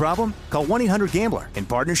 Gambling problem? Call 1-800-GAMBLER in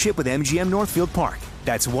partnership with MGM Northfield Park.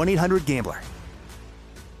 That's 1-800-GAMBLER.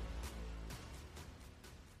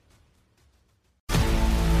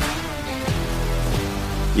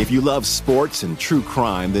 If you love sports and true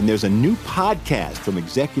crime, then there's a new podcast from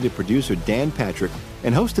executive producer Dan Patrick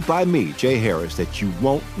and hosted by me, Jay Harris, that you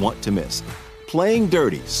won't want to miss. Playing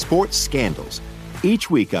Dirty: Sports Scandals. Each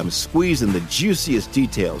week, I'm squeezing the juiciest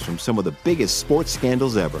details from some of the biggest sports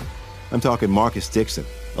scandals ever. I'm talking Marcus Dixon,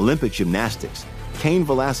 Olympic gymnastics, Cain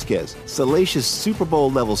Velasquez, salacious Super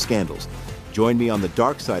Bowl-level scandals. Join me on the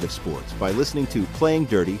dark side of sports by listening to Playing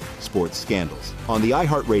Dirty: Sports Scandals on the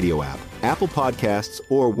iHeartRadio app, Apple Podcasts,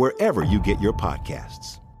 or wherever you get your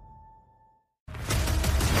podcasts.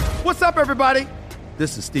 What's up, everybody?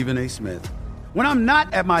 This is Stephen A. Smith. When I'm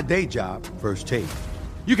not at my day job, First Take,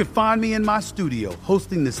 you can find me in my studio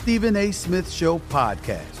hosting the Stephen A. Smith Show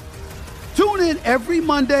podcast. Tune in every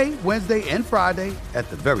Monday, Wednesday, and Friday, at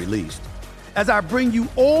the very least, as I bring you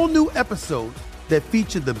all new episodes that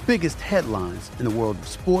feature the biggest headlines in the world of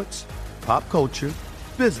sports, pop culture,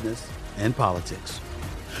 business, and politics.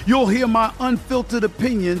 You'll hear my unfiltered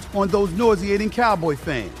opinions on those nauseating Cowboy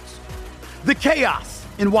fans, the chaos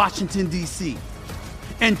in Washington, D.C.,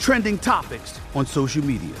 and trending topics on social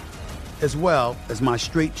media, as well as my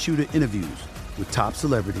straight shooter interviews with top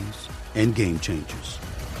celebrities and game changers.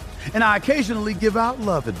 And I occasionally give out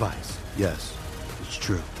love advice. Yes, it's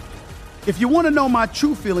true. If you want to know my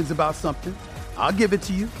true feelings about something, I'll give it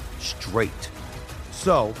to you straight.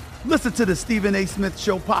 So, listen to the Stephen A. Smith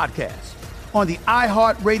Show podcast on the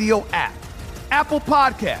iHeartRadio app, Apple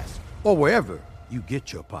Podcasts, or wherever you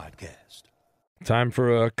get your podcast. Time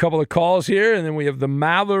for a couple of calls here, and then we have the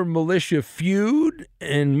Maller Militia feud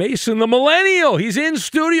and Mason the Millennial. He's in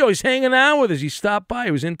studio. He's hanging out with us. He stopped by.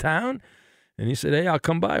 He was in town, and he said, hey, I'll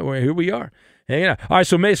come by. Well, here we are, hanging out. All right,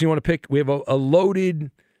 so Mason, you want to pick? We have a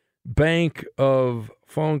loaded bank of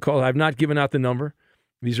phone calls. I've not given out the number.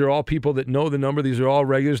 These are all people that know the number. These are all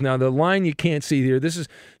regulars. Now, the line you can't see here, this is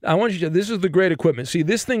the great equipment. See,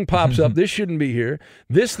 this thing pops up. This shouldn't be here.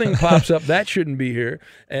 This thing pops up. That shouldn't be here.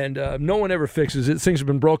 And no one ever fixes it. Things have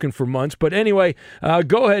been broken for months. But anyway,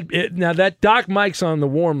 go ahead. Now, that Doc Mike's on the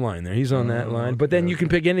warm line there. He's on that line. But then you can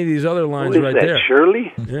pick any of these other lines right there.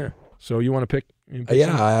 Shirley? Yeah. So you want to pick?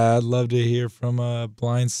 Yeah, I'd love to hear from a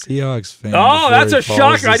blind Seahawks fan. Oh, that's a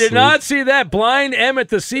shocker. I did not see that. Blind Emmett,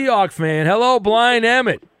 the Seahawks fan. Hello, Blind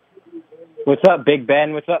Emmett. What's up, Big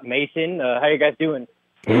Ben? What's up, Mason? How you guys doing?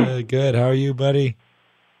 Good. How are you, buddy?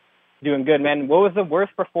 Doing good, man. What was the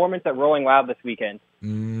worst performance at Rolling Loud this weekend?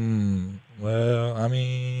 Well, I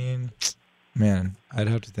mean, man, I'd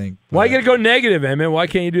have to think. Why you got to go negative, Emmett? Why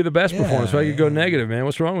can't you do the best performance? Why you go negative, man?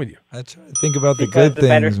 What's wrong with you? I try to think about the because good the things,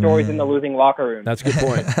 better stories man. in the losing locker room. That's a good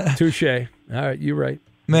point. Touche. All right, you're right.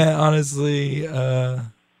 Man, honestly,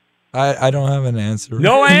 I don't have an answer.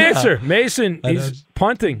 No right answer. now. Mason, he's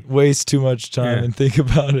punting. Waste too much time and think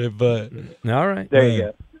about it, but all right. There you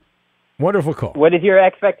go. Wonderful call. What is your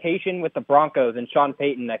expectation with the Broncos and Sean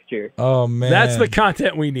Payton next year? Oh, man. That's the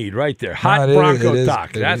content we need right there. Hot No, Bronco it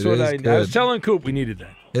Doc. That's what I was telling Coop we needed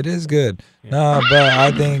that. It is good. Yeah. No, but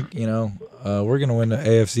I think, we're going to win the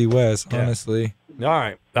AFC West, honestly. All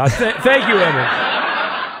right. Thank you, Emmett.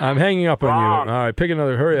 I'm hanging up on you. All right, pick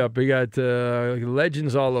another. Hurry up. We got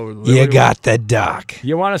legends all over. You got the Doc.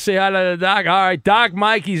 You want to say hi to the Doc? All right, Doc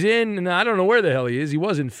Mike, he's in, and I don't know where the hell he is. He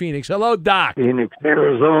was in Phoenix. Hello, Doc. Phoenix,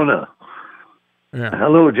 Arizona. Yeah.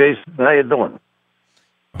 Hello, Jason. How you doing?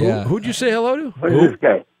 Who'd you say hello to? Who's this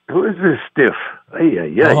guy? Who is this stiff?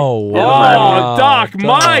 Oh, Doc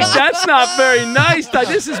Mike, that's not very nice. Doc.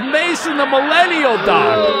 This is Mason, the Millennial,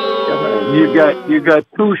 Doc. You got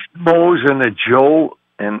two Schmoes and a Joe,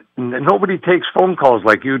 and nobody takes phone calls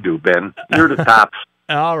like you do, Ben. You're the tops.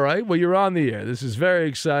 All right. Well, you're on the air. This is very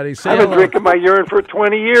exciting. I've been drinking my urine for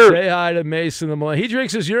 20 years. Say hi to Mason the Millennial. He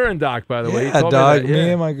drinks his urine, Doc, by the way. He Yeah, told dog. me that. Me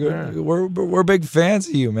and my girl, we're big fans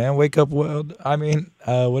of you, man. Wake up well. I mean,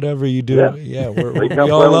 whatever you do. Yeah, we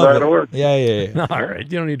all love it. Yeah. All right.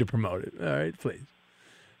 You don't need to promote it. All right, please.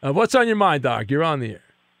 What's on your mind, Doc? You're on the air.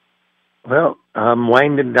 Well, I'm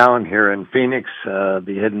winding down here in Phoenix.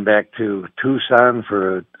 Be heading back to Tucson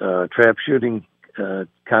for a trap shooting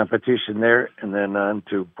competition there, and then on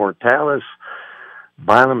to Portales,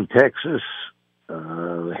 Bonham, Texas,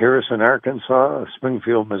 Harrison, Arkansas,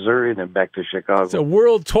 Springfield, Missouri, and then back to Chicago. It's a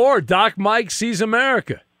world tour. Doc Mike sees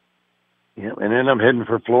America. Yeah, and then I'm heading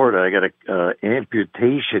for Florida. I got a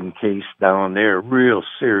amputation case down there, real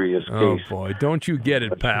serious case. Oh, boy. Don't you get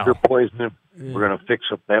it, pal. Sugar poisoning. Yeah. We're going to fix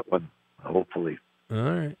up that one, hopefully. All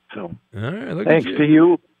right. So, all right. Look thanks at to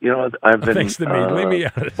you. I've been thanks to me. Leave me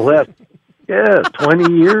out of it. Blessed. Yeah,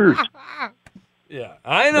 20 years. Yeah,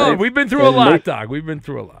 I know. We've been through a lot, Doc. We've been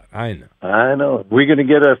through a lot. I know. I know. We're going to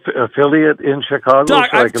get an affiliate in Chicago Doc,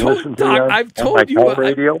 so I can listen to you I've on told my you. call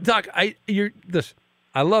radio. Doc, listen,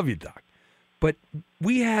 I love you, Doc. But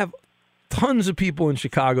we have tons of people in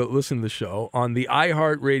Chicago that listen to the show on the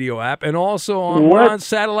iHeartRadio app and also on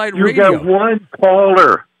satellite radio. You got one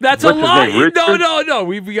caller. That's What's a lot. his name, No.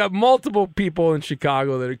 We've got multiple people in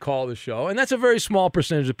Chicago that call the show, and that's a very small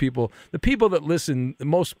percentage of people. The people that listen,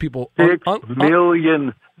 most people... 6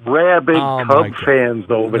 million rabid Cub fans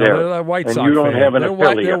over there. They're like White and Sox you don't fans. have an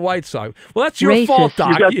affiliate. They're White Sox. Well, that's your fault,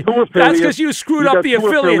 Doc. You got two affiliates. That's because you screwed up the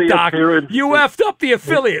affiliate, Doc. You effed up the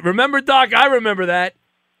affiliate. Remember, Doc? I remember that.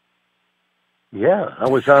 Yeah, I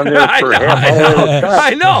was on there for half hour.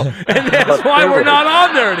 I know, and that's why we're not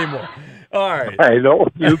on there anymore. All right. I know.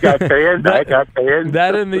 You got fans, I got fans.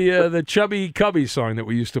 That and the Chubby Cubby song that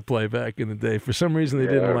we used to play back in the day. For some reason, they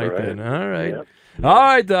didn't like that. All right. All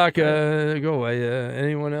right, Doc, go away.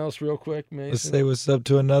 Anyone else real quick, Mason? Let's say what's up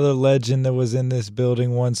to another legend that was in this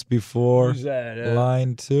building once before. Who's that?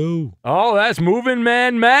 Line 2. Oh, that's Moving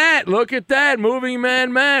Man Matt. Look at that, Moving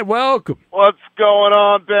Man Matt. Welcome. What's going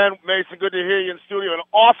on, Ben? Mason, good to hear you in studio, and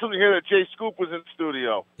awesome to hear that Jay Scoop was in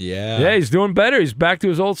studio. Yeah, he's doing better. He's back to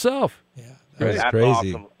his old self. Yeah, that's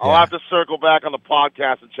crazy. Awesome. I'll have to circle back on the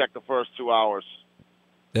podcast and check the first 2 hours.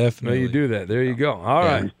 Definitely. No, you do that. There you go. All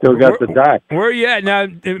right. You still got the doc. Where are you at? Now,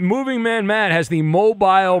 Moving Man Matt has the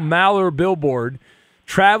mobile Maller billboard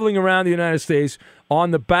traveling around the United States.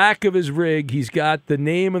 On the back of his rig, he's got the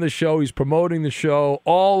name of the show. He's promoting the show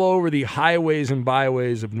all over the highways and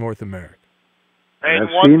byways of North America. And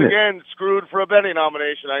once again, screwed for a Benny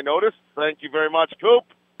nomination, I noticed. Thank you very much, Coop.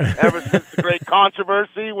 Ever since the great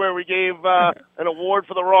controversy where we gave an award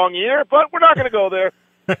for the wrong year, but we're not going to go there.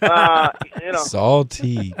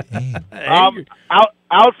 Salty.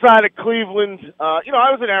 Outside of Cleveland, I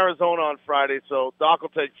was in Arizona on Friday, so Doc will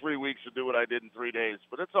take 3 weeks to do what I did in 3 days,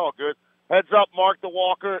 but it's all good. Heads up, Mark the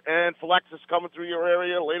Walker and Flexus coming through your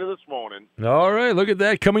area later this morning. All right, look at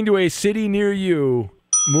that. Coming to a city near you,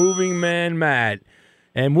 Moving Man Matt.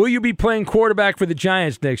 And will you be playing quarterback for the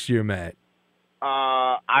Giants next year, Matt?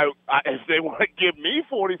 If they want to give me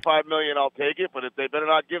 $45 million, I'll take it. But if they better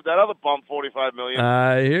not give that other bum $45 million.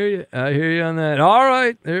 I hear you. I hear you on that. All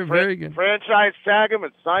right, they're very good. Franchise tag him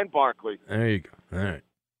and sign Barkley. There you go. All right,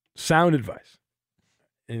 sound advice.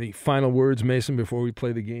 Any final words, Mason, before we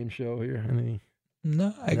play the game show here?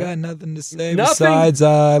 No, I got nothing to say. Nothing? Besides,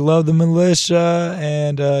 I love the militia,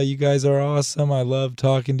 and you guys are awesome. I love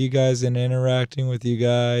talking to you guys and interacting with you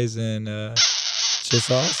guys, and it's just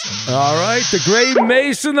awesome. All right, the great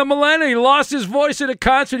Mason the Millennial. He lost his voice at a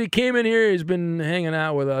concert. He came in here. He's been hanging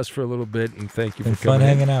out with us for a little bit, and thank you for coming. Fun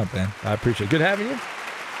hanging out, Ben. I appreciate it. Good having you.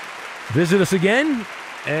 Visit us again,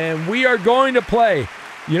 and we are going to play.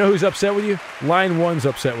 You know who's upset with you? Line 1's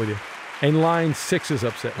upset with you. And line 6 is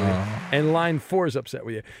upset with you. And line 4 is upset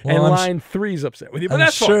with you. Well, and line 3 is upset with you. But I'm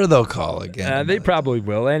that's sure fine. they'll call again. They probably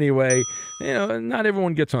will. Anyway, not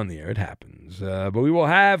everyone gets on the air. It happens. But we will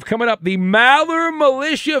have, coming up, the Maller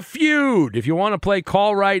Militia Feud. If you want to play,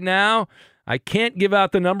 call right now. I can't give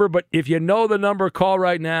out the number, but if you know the number, call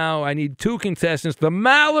right now. I need 2 contestants. The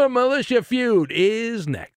Maller Militia Feud is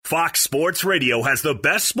next. Fox Sports Radio has the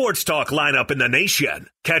best sports talk lineup in the nation.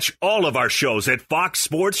 Catch all of our shows at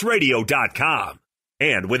foxsportsradio.com.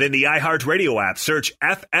 And within the iHeartRadio app, search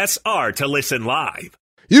FSR to listen live.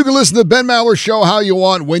 You can listen to the Ben Maller Show how you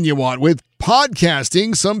want, when you want. With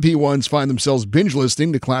podcasting, some P1s find themselves binge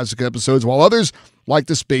listening to classic episodes, while others like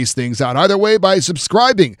to space things out. Either way, by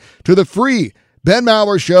subscribing to the free Ben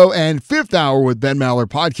Maller Show and Fifth Hour with Ben Maller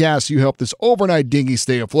podcast, you help this overnight dinghy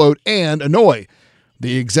stay afloat and annoy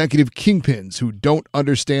the executive kingpins who don't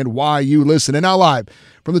understand why you listen. And now live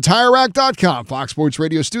from the TireRack.com Fox Sports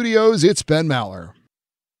Radio studios, it's Ben Maller.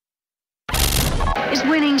 Is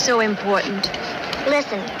winning so important?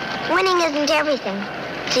 Listen, winning isn't everything.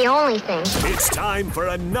 It's the only thing. It's time for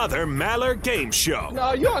another Maller Game Show.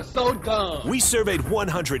 No, you're so dumb. We surveyed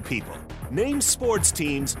 100 people. Name sports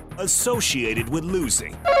teams associated with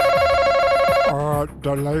losing.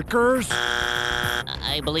 The Lakers?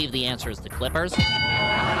 I believe the answer is the Clippers.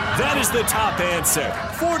 That is the top answer.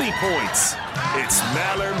 40 points. It's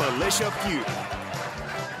Maller Militia Feud.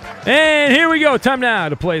 And here we go. Time now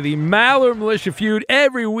to play the Maller Militia Feud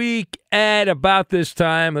every week at about this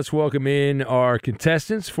time. Let's welcome in our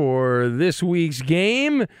contestants for this week's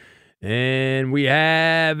game. And we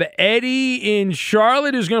have Eddie in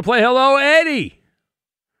Charlotte who's going to play. Hello, Eddie.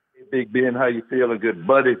 Hey, Big Ben. How you feeling, good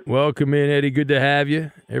buddy? Welcome in, Eddie. Good to have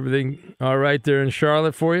you. Everything all right there in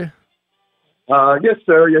Charlotte for you? Yes,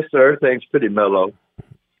 sir. Yes, sir. Things pretty mellow.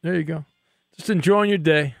 There you go. Just enjoying your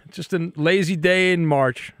day. Just a lazy day in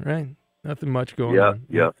March, right? Nothing much going on.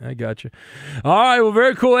 Yeah. I got you. All right, well,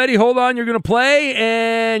 very cool, Eddie. Hold on. You're going to play,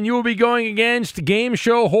 and you will be going against game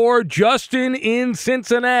show whore Justin in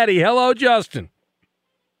Cincinnati. Hello, Justin.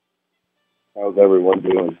 How's everyone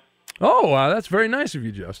doing? Oh, wow, that's very nice of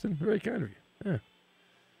you, Justin. Very kind of you. Yeah.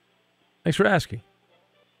 Thanks for asking.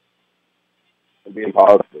 I'm being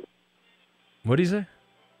positive. What did he say?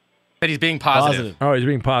 That he's being positive. Oh, he's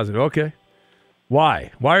being positive. Okay.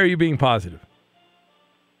 Why? Why are you being positive?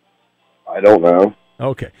 I don't know.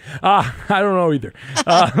 Okay. I don't know either.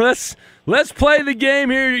 Let's play the game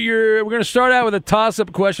here. We're going to start out with a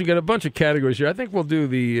toss-up question. Got a bunch of categories here. I think we'll do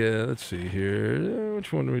the, let's see here.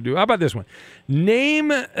 Which one do we do? How about this one? Name,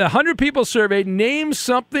 100 people surveyed, name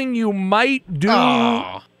something you might do.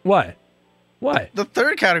 Oh. What? What? The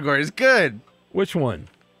third category is good. Which one?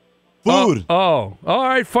 Food. Oh, all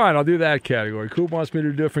right, fine. I'll do that category. Coop wants me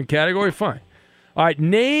to do a different category. Fine. All right,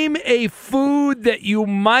 name a food that you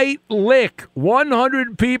might lick.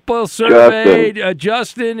 100 people surveyed.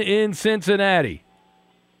 Justin in Cincinnati.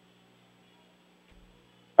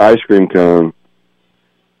 Ice cream cone.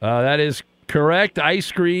 That is correct.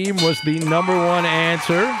 Ice cream was the number one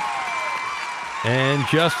answer. And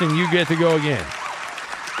Justin, you get to go again.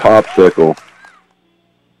 Popsicle.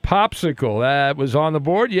 Popsicle. That was on the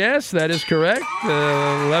board. Yes, that is correct.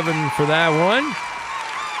 11 for that one.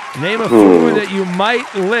 Name a food that you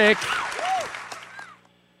might lick.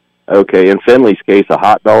 Okay, in Finley's case, a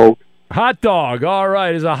hot dog. Hot dog. All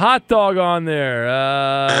right. Is a hot dog on there?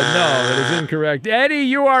 No, that is incorrect. Eddie,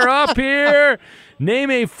 you are up here.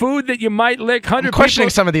 Name a food that you might lick. 100 I'm questioning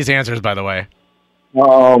some of these answers, by the way.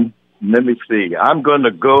 Let me see. I'm going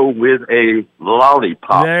to go with a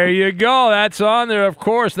lollipop. There you go. That's on there, of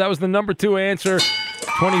course. That was the number 2 answer.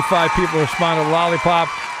 25 people responded lollipop.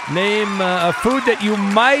 Name a food that you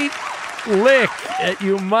might lick.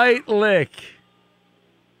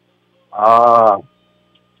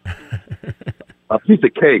 A piece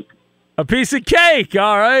of cake. A piece of cake.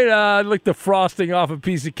 All right. Lick the frosting off a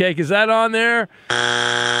piece of cake. Is that on there?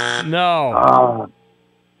 No.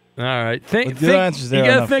 All right. You got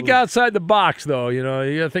to think outside the box, though. You got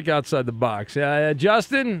to think outside the box.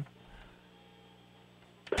 Justin?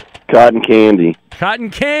 Cotton candy. Cotton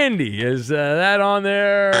candy. Is that on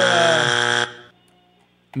there?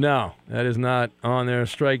 No, that is not on there.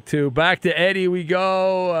 Strike 2. Back to Eddie we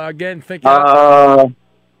go. Again, think jelly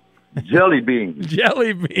beans.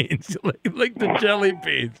 Jelly beans. Lick the jelly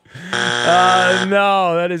beans.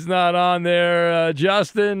 No, that is not on there.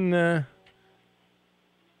 Justin?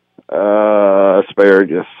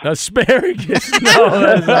 Asparagus. Asparagus. No,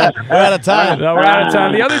 that's not. We're out of time. No, we're out of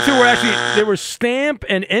time. The other two were they were stamp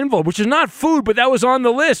and envelope, which is not food, but that was on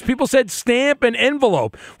the list. People said stamp and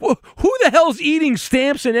envelope. Well, who the hell's eating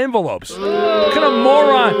stamps and envelopes? What kind of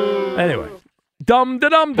moron? Anyway, dum.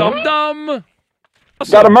 Got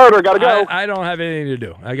a murder. Got to go. I don't have anything to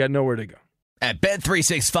do. I got nowhere to go. At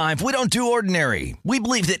Bet365, we don't do ordinary. We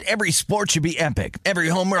believe that every sport should be epic. Every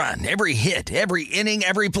home run, every hit, every inning,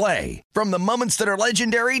 every play. From the moments that are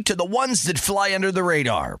legendary to the ones that fly under the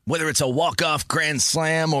radar. Whether it's a walk-off grand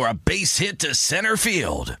slam or a base hit to center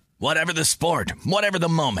field. Whatever the sport, whatever the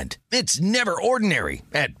moment. It's never ordinary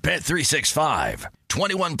at Bet365.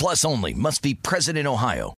 21 plus only. Must be present in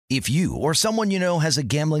Ohio. If you or someone you know has a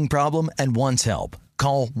gambling problem and wants help,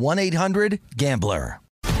 call 1-800-GAMBLER.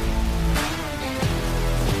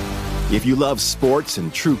 If you love sports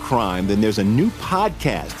and true crime, then there's a new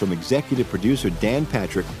podcast from executive producer Dan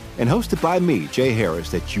Patrick and hosted by me, Jay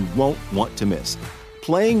Harris, that you won't want to miss.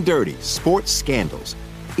 Playing Dirty: Sports Scandals.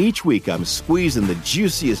 Each week, I'm squeezing the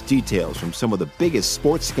juiciest details from some of the biggest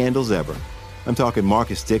sports scandals ever. I'm talking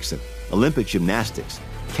Marcus Dixon, Olympic gymnastics,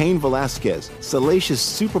 Cain Velasquez, salacious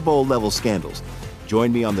Super Bowl-level scandals.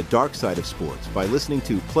 Join me on the dark side of sports by listening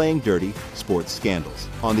to Playing Dirty: Sports Scandals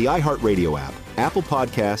on the iHeartRadio app, Apple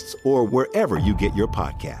Podcasts, or wherever you get your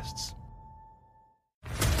podcasts.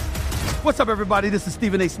 What's up, everybody? This is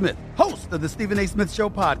Stephen A. Smith, host of the Stephen A. Smith Show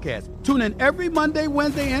podcast. Tune in every Monday,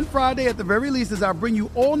 Wednesday, and Friday at the very least as I bring you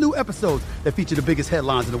all new episodes that feature the biggest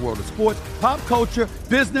headlines in the world of sports, pop culture,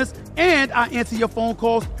 business, and I answer your phone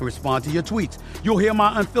calls and respond to your tweets. You'll hear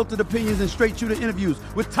my unfiltered opinions and straight-shooter interviews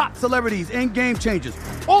with top celebrities and game changers.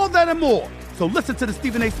 All that and more. So listen to the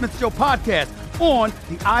Stephen A. Smith Show podcast on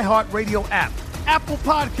the iHeartRadio app, Apple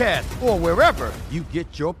Podcasts, or wherever you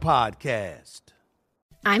get your podcast.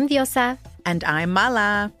 I'm Diosa. And I'm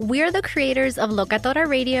Mala. We're the creators of Locatora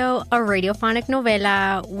Radio, a radiophonic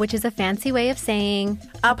novela, which is a fancy way of saying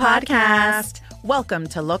a podcast. Welcome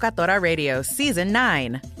to Locatora Radio Season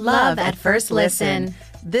 9. Love at First Listen.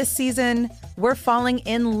 This season, we're falling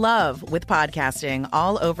in love with podcasting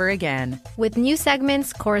all over again. With new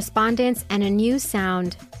segments, correspondence, and a new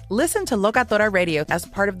sound. Listen to Locatora Radio as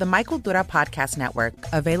part of the My Cultura Podcast Network.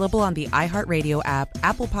 Available on the iHeartRadio app,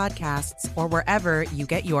 Apple Podcasts, or wherever you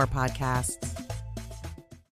get your podcasts.